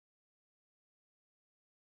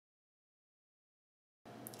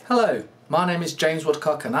Hello, my name is James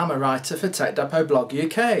Woodcock and I'm a writer for Tech Depot Blog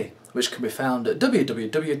UK, which can be found at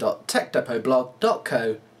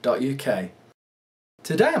www.techdepotblog.co.uk.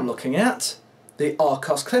 Today I'm looking at the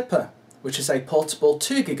ARCHOS Clipper, which is a portable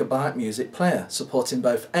 2GB music player supporting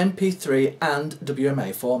both MP3 and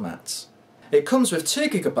WMA formats. It comes with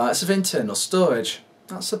 2GB of internal storage.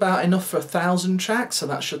 That's about enough for 1,000 tracks, so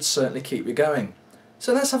that should certainly keep you going.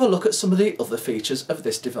 So let's have a look at some of the other features of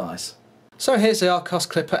this device. So here's the ARCHOS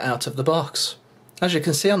Clipper out of the box. As you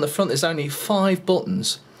can see on the front there's only 5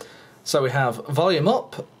 buttons. So we have volume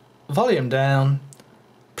up, volume down,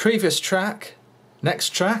 previous track, next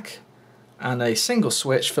track, and a single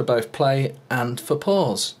switch for both play and for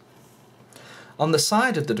pause. On the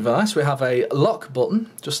side of the device we have a lock button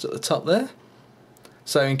just at the top there.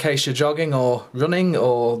 So in case you're jogging or running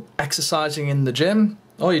or exercising in the gym,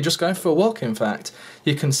 or you're just going for a walk in fact,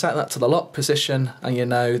 you can set that to the lock position and you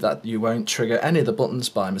know that you won't trigger any of the buttons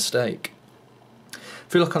by mistake.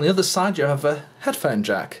 If you look on the other side you have a headphone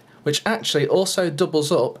jack, which actually also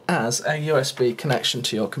doubles up as a USB connection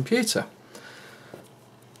to your computer.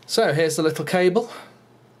 So here's the little cable,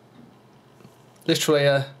 literally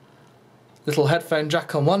a little headphone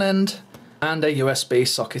jack on one end and a USB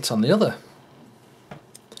socket on the other.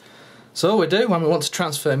 So all we do when we want to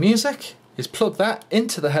transfer music is plug that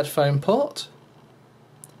into the headphone port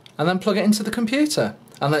and then plug it into the computer,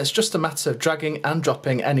 and then it's just a matter of dragging and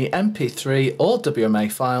dropping any MP3 or WMA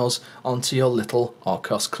files onto your little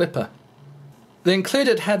ARCHOS Clipper. The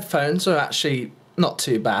included headphones are actually not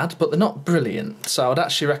too bad, but they're not brilliant, so I would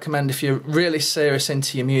actually recommend if you're really serious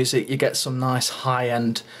into your music you get some nice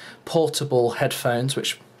high-end portable headphones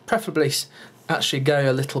which preferably actually go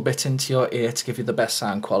a little bit into your ear to give you the best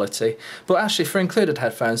sound quality, but actually for included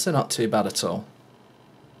headphones they're not too bad at all.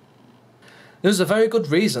 There's a very good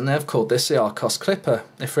reason they've called this the ARCHOS Clipper.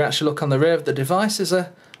 If we actually look on the rear of the device, there's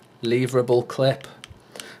a leverable clip.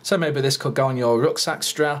 So maybe this could go on your rucksack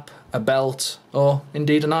strap, a belt, or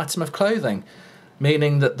indeed an item of clothing,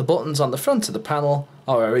 meaning that the buttons on the front of the panel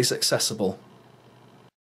are always accessible.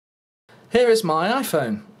 Here is my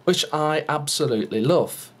iPhone, which I absolutely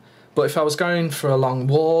love. But if I was going for a long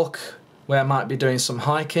walk, where I might be doing some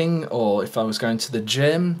hiking, or if I was going to the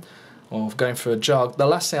gym, or going for a jog, the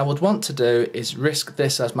last thing I would want to do is risk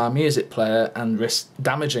this as my music player and risk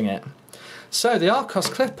damaging it. So the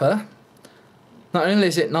ARCHOS Clipper, not only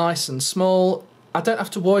is it nice and small, I don't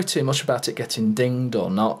have to worry too much about it getting dinged or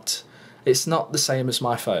not. It's not the same as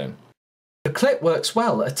my phone. The clip works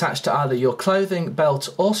well attached to either your clothing, belt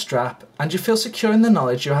or strap, and you feel secure in the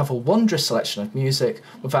knowledge you have a wondrous selection of music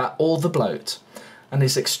without all the bloat, and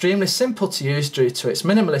is extremely simple to use due to its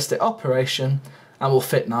minimalistic operation and will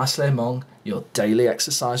fit nicely among your daily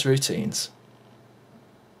exercise routines.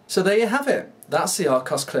 So there you have it, that's the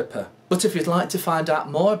ARCHOS Clipper. But if you'd like to find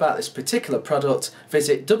out more about this particular product,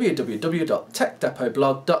 visit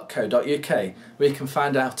www.techdepotblog.co.uk, where you can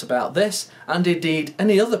find out about this and indeed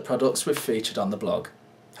any other products we've featured on the blog.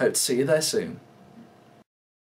 Hope to see you there soon.